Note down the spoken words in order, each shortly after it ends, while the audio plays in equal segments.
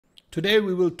Today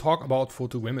we will talk about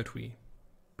photogrammetry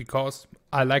because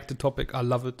I like the topic, I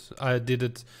love it. I did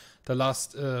it the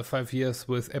last 5 years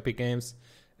with Epic Games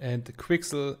and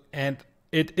Quixel, and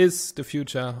it is the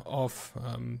future of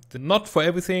not for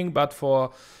everything, but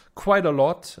for quite a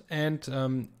lot.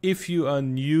 And if you are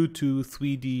new to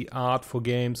 3D art for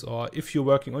games, or if you're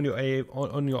working on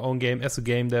your own game as a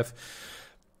game dev,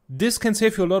 this can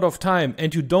save you a lot of time,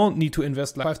 and you don't need to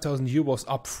invest like 5,000 euros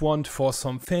up front for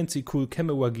some fancy cool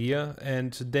camera gear,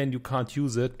 and then you can't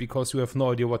use it because you have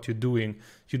no idea what you're doing.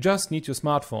 You just need your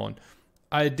smartphone.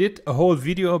 I did a whole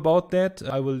video about that.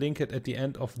 I will link it at the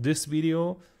end of this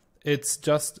video. It's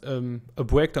just a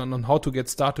breakdown on how to get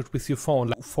started with your phone,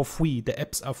 like for free. The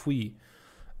apps are free.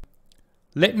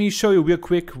 Let me show you real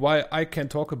quick why I can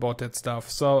talk about that stuff.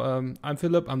 So I'm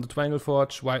Philip, I'm the Triangle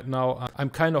Forge. Right now I'm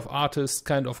kind of artist,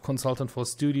 kind of consultant for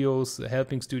studios,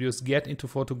 helping studios get into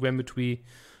photogrammetry.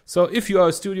 So if you are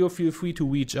a studio, feel free to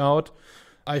reach out.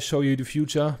 I show you the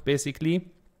future, basically.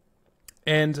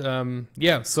 And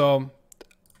yeah, so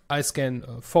I scan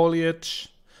foliage.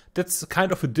 That's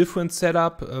kind of a different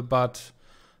setup, but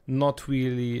not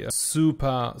really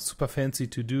super fancy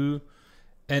to do.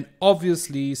 And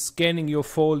obviously, scanning your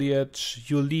foliage,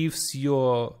 your leaves,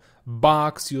 your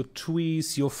barks, your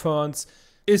trees, your ferns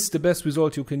is the best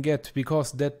result you can get,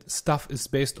 because that stuff is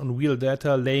based on real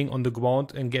data laying on the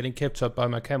ground and getting captured by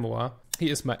my camera.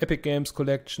 Here is my Epic Games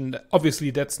collection.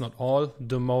 Obviously, that's not all.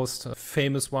 The most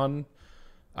famous one,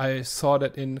 I saw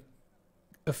that in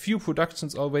a few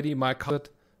productions already, my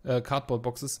cardboard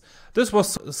boxes. This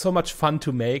was so much fun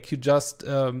to make. You just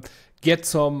get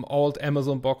some old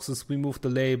Amazon boxes, remove the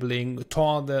labeling,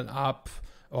 torn them up,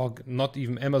 or not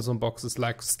even Amazon boxes,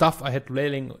 like stuff I had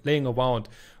laying around.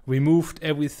 Removed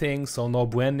everything, so no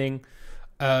branding.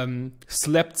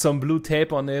 Slapped some blue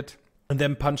tape on it, and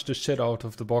then punched the shit out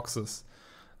of the boxes.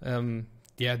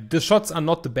 Yeah, the shots are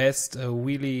not the best.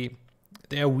 Really,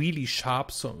 they're really sharp,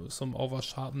 so some over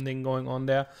sharpening going on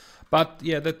there. But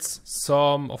yeah, that's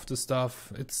some of the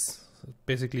stuff. It's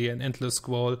basically an endless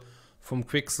scroll from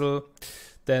Quixel.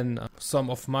 Then some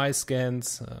of my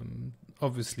scans.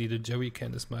 Obviously the jerry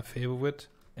can is my favorite.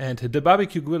 And the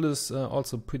barbecue grill is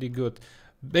also pretty good.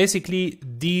 Basically,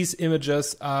 these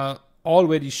images are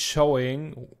already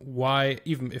showing why,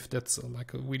 even if that's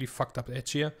like a really fucked up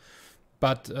edge here,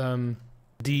 but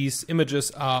these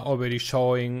images are already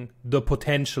showing the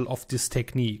potential of this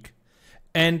technique.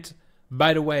 And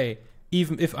by the way,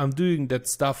 even if I'm doing that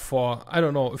stuff for, I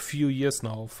don't know, a few years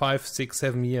now, 5, 6,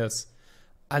 7 years,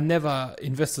 I never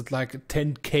invested like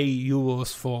 10k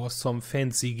euros for some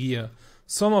fancy gear.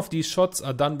 Some of these shots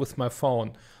are done with my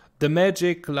phone. The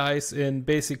magic lies in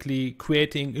basically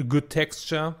creating a good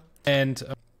texture and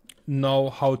know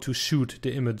how to shoot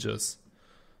the images.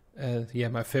 Yeah,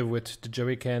 my favorite, the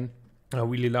jerry can. I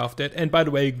really love that. And by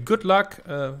the way, good luck.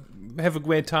 Have a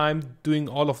great time doing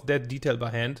all of that detail by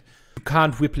hand. You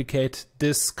can't replicate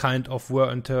this kind of wear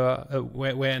and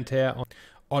tear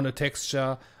on a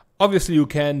texture. Obviously, you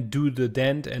can do the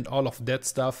dent and all of that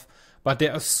stuff, but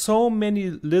there are so many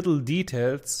little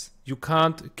details you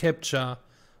can't capture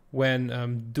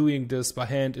when doing this by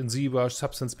hand in ZBrush,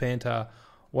 Substance Painter,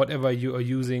 whatever you are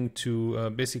using to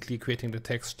basically creating the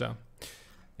texture.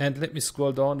 And let me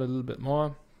scroll down a little bit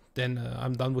more. Then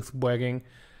I'm done with bragging.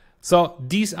 So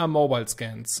these are mobile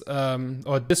scans,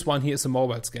 or this one here is a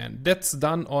mobile scan. That's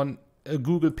done on a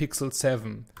Google Pixel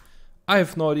 7. I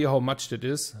have no idea how much that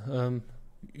is.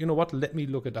 You know what? Let me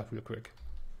look it up real quick.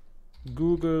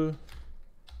 Google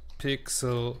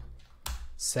Pixel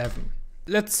 7.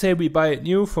 Let's say we buy it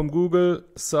new from Google.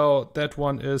 So that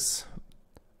one is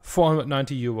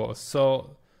 490 euros.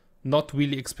 So not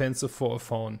really expensive for a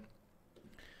phone.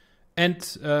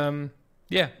 And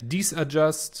yeah, these are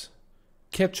just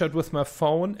captured with my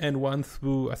phone and run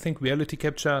through, I think, Reality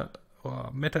Capture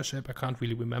or Metashape. I can't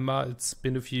really remember. It's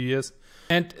been a few years.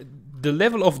 And the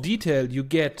level of detail you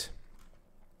get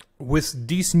with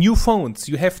these new phones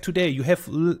you have today, you have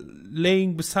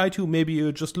laying beside you, maybe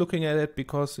you're just looking at it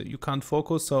because you can't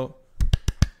focus. So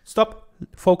stop,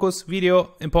 focus,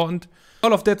 video, important.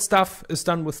 All of that stuff is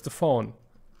done with the phone.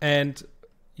 And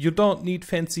you don't need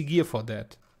fancy gear for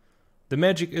that. The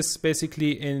magic is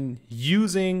basically in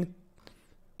using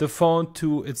the phone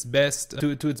to its best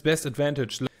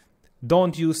advantage.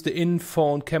 Don't use the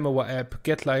in-phone camera app.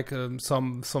 Get like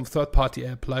some third-party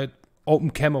app like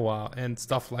Open Camera and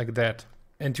stuff like that.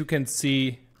 And you can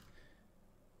see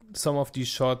some of these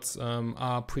shots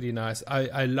are pretty nice.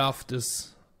 I love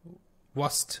this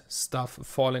rust stuff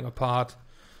falling apart.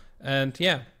 And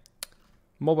yeah,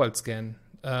 mobile scan.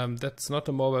 That's not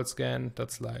a mobile scan.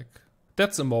 That's like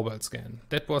That's a mobile scan.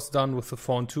 That was done with the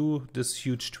phone too, this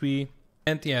huge tree.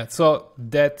 And yeah, so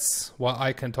that's why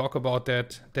I can talk about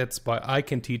that. That's why I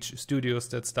can teach studios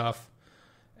that stuff.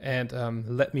 And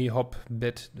let me hop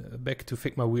back to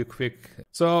Figma real quick.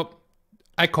 So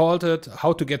I called it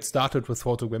how to get started with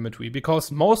photogrammetry,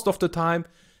 because most of the time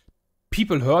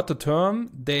people heard the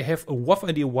term, they have a rough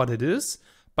idea what it is,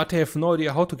 but they have no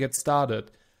idea how to get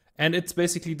started. And it's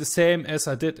basically the same as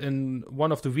I did in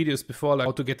one of the videos before, like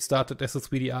how to get started as a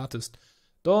 3D artist.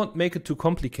 Don't make it too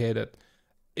complicated.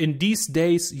 In these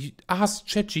days, you ask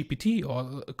ChatGPT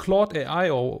or Claude AI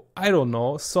or I don't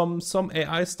know, some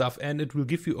AI stuff, and it will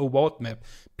give you a roadmap.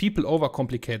 People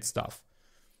overcomplicate stuff.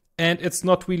 And it's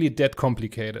not really that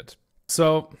complicated.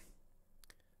 So,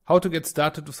 how to get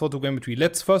started with photogrammetry?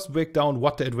 Let's first break down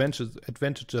what the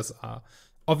advantages are.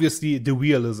 Obviously, the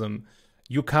realism.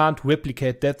 You can't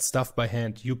replicate that stuff by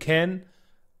hand. You can,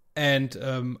 and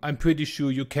I'm pretty sure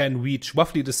you can reach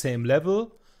roughly the same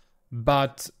level.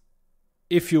 But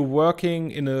if you're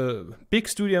working in a big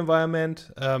studio environment,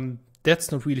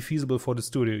 that's not really feasible for the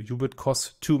studio. You would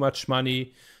cost too much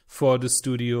money for the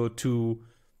studio to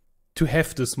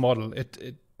have this model.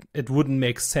 It wouldn't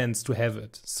make sense to have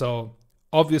it. So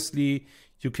obviously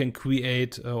you can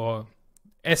create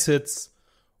assets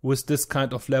with this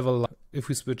kind of level. If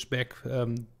we switch back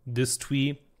this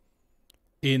tree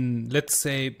in, let's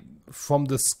say, from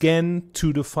the scan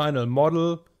to the final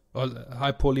model or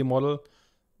high poly model,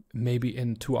 maybe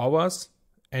in 2 hours,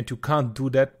 and you can't do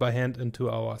that by hand in 2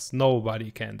 hours.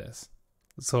 Nobody can this.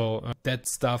 So that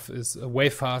stuff is way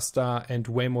faster and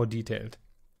way more detailed.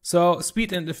 So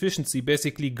speed and efficiency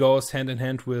basically goes hand in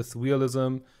hand with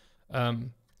realism.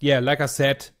 Yeah, like I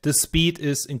said, the speed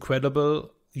is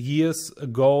incredible. Years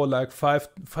ago, like five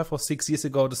or 6 years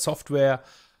ago, the software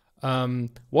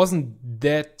wasn't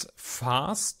that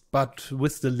fast, but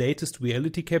with the latest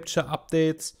reality capture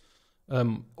updates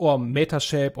or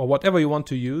Metashape or whatever you want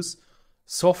to use,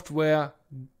 software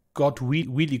got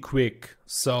really quick.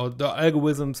 So the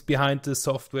algorithms behind the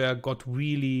software got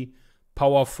really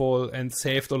powerful and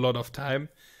saved a lot of time.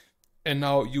 And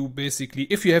now you basically,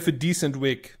 if you have a decent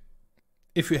rig,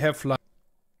 if you have like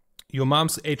your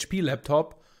mom's HP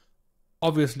laptop,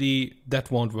 obviously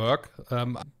that won't work.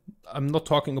 I'm not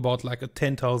talking about like a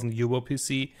 10,000 euro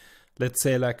PC. Let's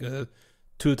say like a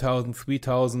 2,000,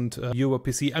 3,000 euro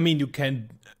PC. I mean, you can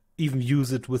even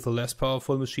use it with a less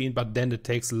powerful machine, but then it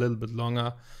takes a little bit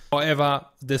longer. However,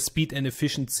 the speed and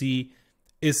efficiency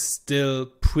is still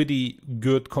pretty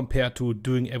good compared to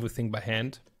doing everything by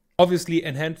hand. Obviously,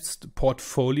 enhanced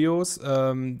portfolios.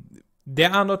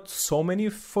 There are not so many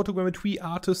photogrammetry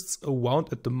artists around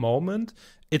at the moment.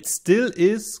 It still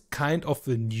is kind of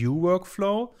a new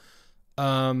workflow.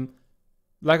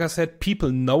 Like I said, people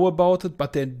know about it,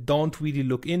 but they don't really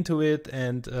look into it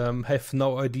and have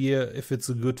no idea if it's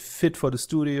a good fit for the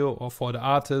studio or for the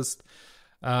artist.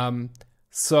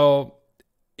 So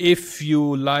if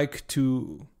you like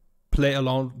to play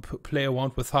around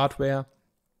with hardware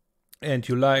and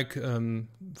you like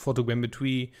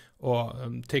photogrammetry or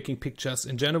taking pictures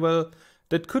in general,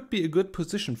 that could be a good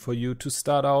position for you to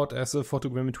start out as a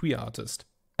photogrammetry artist.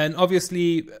 And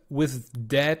obviously with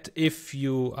that, if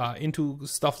you are into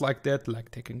stuff like that,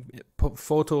 like taking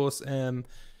photos and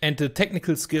the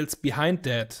technical skills behind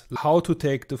that, how to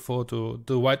take the photo,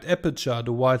 the wide aperture,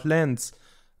 the wide lens,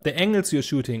 the angles you're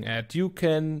shooting at, you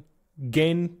can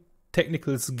gain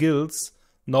technical skills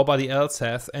nobody else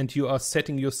has, and you are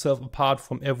setting yourself apart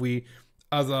from every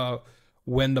other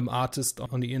random artist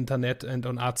on the internet and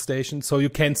on ArtStation, so you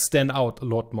can stand out a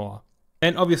lot more.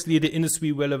 And obviously the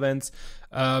industry relevance,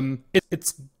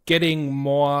 it's getting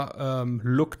more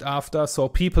looked after, so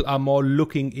people are more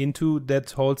looking into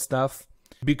that whole stuff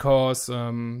because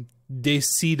they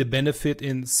see the benefit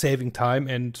in saving time,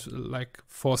 and like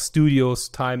for studios,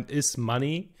 time is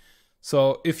money.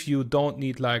 So if you don't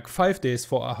need like 5 days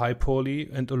for a high poly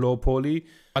and a low poly,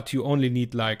 but you only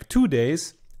need like 2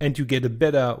 days, and you get a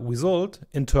better result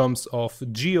in terms of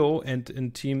geo and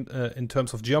in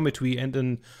terms of geometry and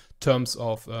in terms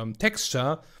of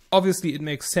texture, obviously it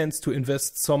makes sense to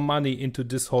invest some money into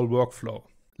this whole workflow.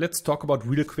 Let's talk about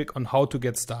real quick on how to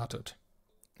get started.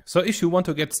 So if you want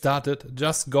to get started,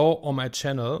 just go on my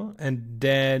channel, and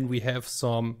then we have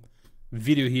some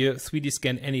video here, 3D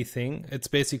scan anything. It's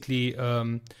basically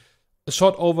a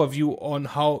short overview on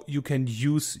how you can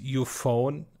use your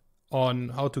phone, on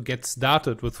how to get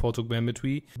started with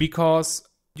photogrammetry, because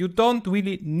you don't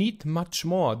really need much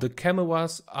more. The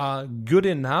cameras are good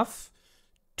enough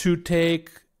to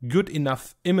take good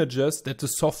enough images that the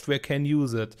software can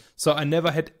use it. So I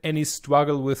never had any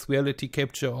struggle with reality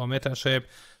capture or Metashape.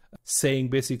 saying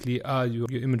basically, your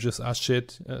images are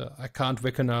shit. I can't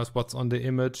recognize what's on the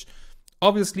image.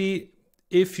 Obviously,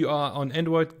 if you are on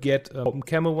Android, get open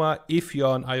camera. If you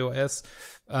are on iOS,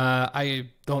 I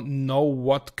don't know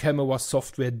what camera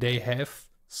software they have.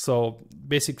 So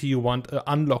basically you want an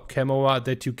unlock camera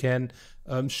that you can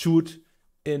shoot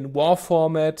in RAW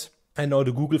format. I know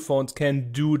the Google phones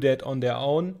can do that on their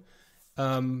own.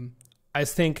 I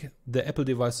think the Apple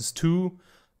devices too,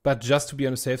 but just to be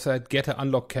on the safe side, get an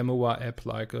unlock camera app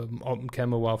like open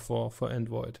camera for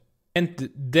Android. And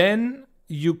then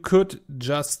you could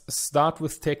just start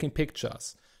with taking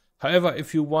pictures. However,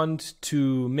 if you want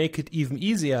to make it even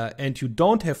easier and you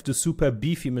don't have the super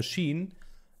beefy machine,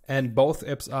 and both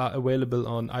apps are available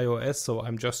on iOS, so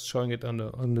I'm just showing it on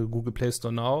the Google Play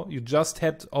Store now. You just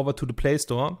head over to the Play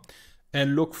Store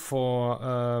and look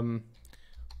for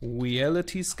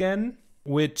Reality Scan,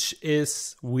 which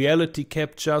is reality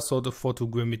capture, so the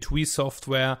photogrammetry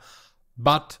software,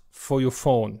 but for your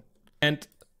phone. And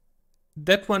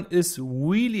that one is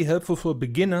really helpful for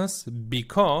beginners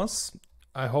because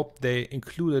I hope they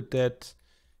included that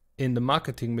in the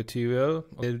marketing material.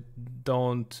 They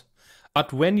don't.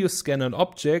 But when you scan an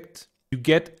object, you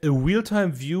get a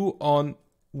real-time view on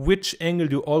which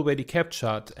angle you already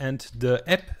captured. And the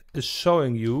app is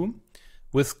showing you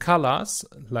with colors,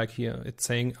 like here, it's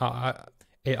saying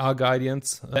AR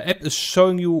guidance. The app is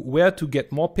showing you where to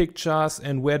get more pictures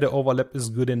and where the overlap is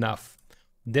good enough.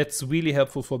 That's really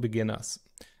helpful for beginners.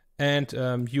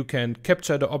 And you can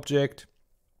capture the object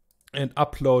and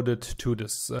upload it to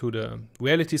the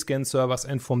reality scan servers,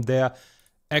 and from there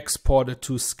export it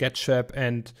to Sketchup,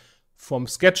 and from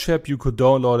Sketchup you could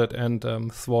download it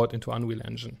and throw it into Unreal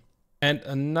Engine. And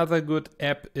another good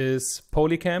app is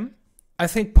Polycam. I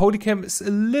think Polycam is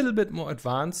a little bit more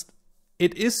advanced.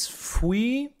 It is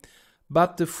free,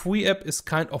 but the free app is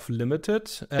kind of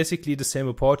limited. Basically the same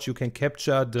approach. You can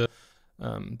capture the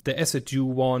asset you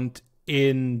want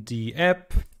in the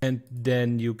app, and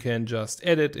then you can just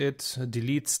edit it,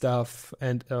 delete stuff,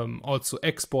 and also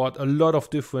export a lot of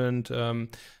different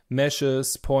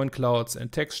meshes, point clouds,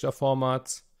 and texture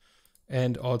formats,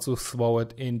 and also throw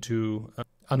it into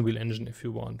Unreal Engine if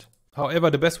you want. However,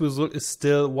 the best result is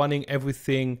still running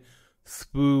everything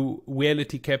through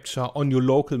reality capture on your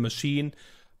local machine,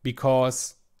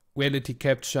 because reality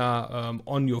capture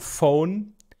on your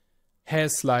phone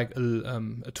has like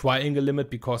a triangle limit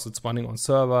because it's running on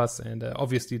servers, and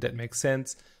obviously that makes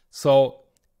sense. So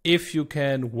if you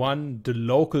can run the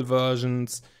local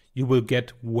versions, you will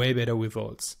get way better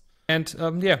results. And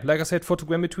yeah, like I said,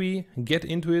 photogrammetry, get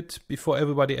into it before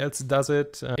everybody else does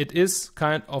it. It is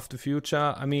kind of the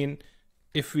future. I mean,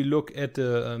 if we look at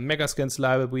the Megascans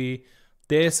library,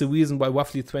 there's a reason why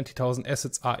roughly 20,000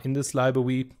 assets are in this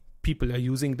library. People are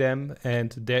using them,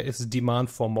 and there is demand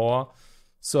for more.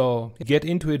 So get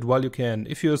into it while you can.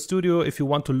 If you're a studio, if you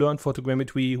want to learn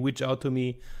photogrammetry, reach out to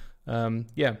me.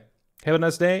 Yeah, have a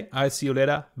nice day. I'll see you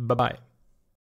later. Bye-bye.